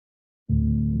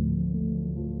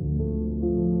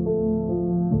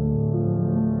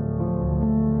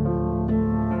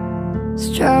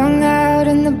Strung out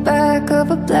in the back of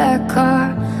a black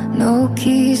car. No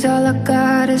keys, all I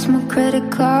got is my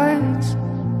credit cards.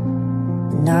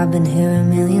 And I've been here a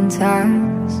million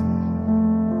times.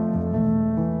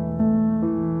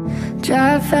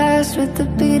 Drive fast with the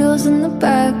Beatles in the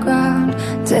background.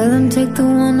 Tell them take the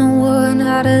 101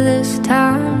 out of this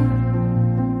town.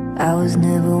 I was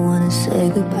never one to say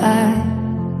goodbye.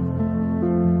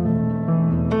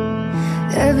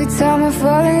 Every time I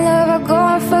fall in love, I go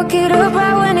and fuck it up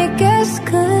right when it gets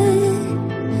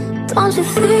good. Don't you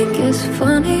think it's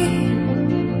funny?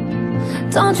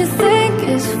 Don't you think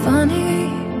it's funny?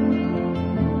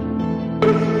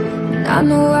 And I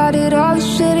know I did all the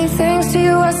shitty things to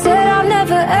you I said I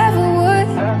never ever would.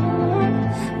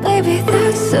 Baby,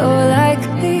 that's so like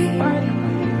me.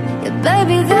 Yeah,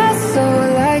 baby, that's so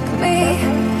like me.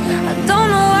 I don't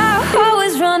know why I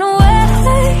always run away.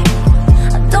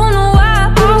 I don't know why I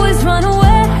always run away.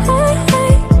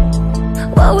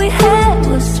 What we had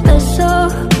was special.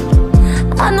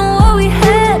 I know what we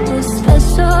had was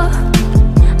special.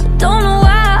 I don't know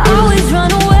why I always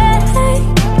run away.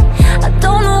 I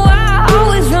don't know why I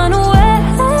always run away.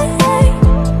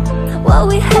 What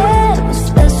we had was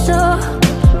special.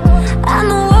 I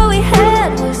know what we had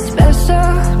was special.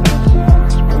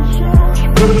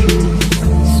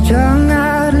 Strung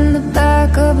out in the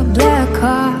back of a black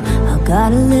car. I got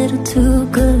a little too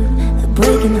good at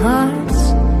breaking hearts.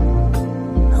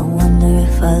 I wonder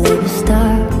if I'll ever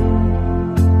stop.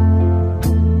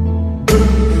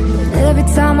 Every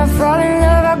time I fall in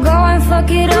love, I go and fuck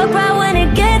it up right when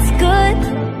it gets good.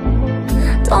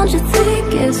 Don't you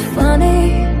think it's funny?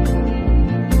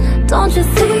 Don't you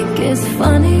think it's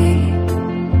funny?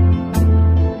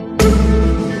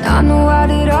 I know I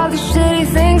did all the shitty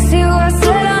things to you I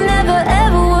said I never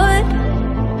ever would.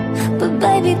 But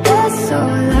baby, that's so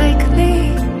like me.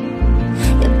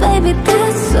 Yeah, baby,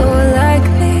 that's so like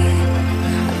me.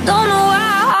 I don't know why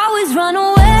I always run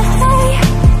away.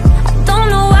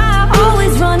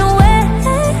 Run away.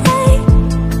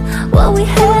 What we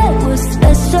had was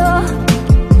special.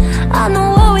 I know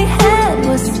what we had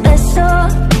was special.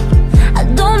 I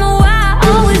don't know why I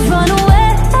always run away.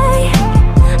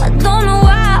 I don't know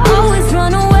why I always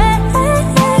run away.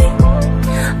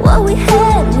 What we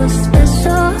had was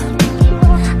special.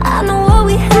 I know what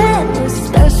we had was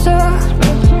special.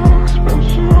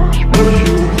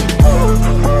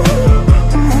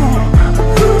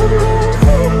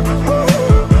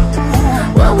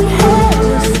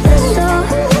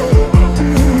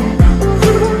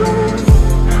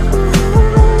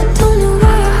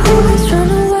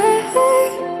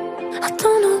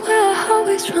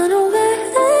 Run away.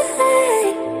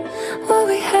 What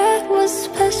we had was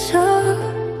special.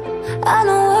 I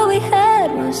know what we had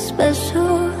was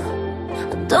special.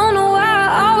 I don't know why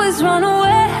I always run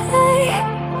away.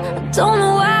 I don't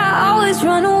know why I always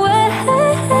run away.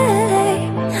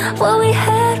 What we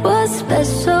had was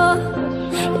special.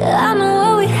 Yeah, I know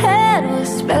what we had was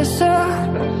special.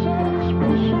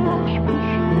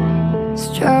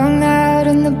 Strung out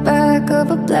in the back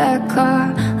of a black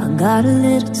car. I got a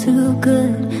little too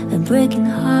good at breaking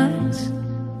hearts.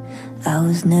 I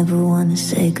was never one to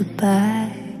say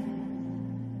goodbye.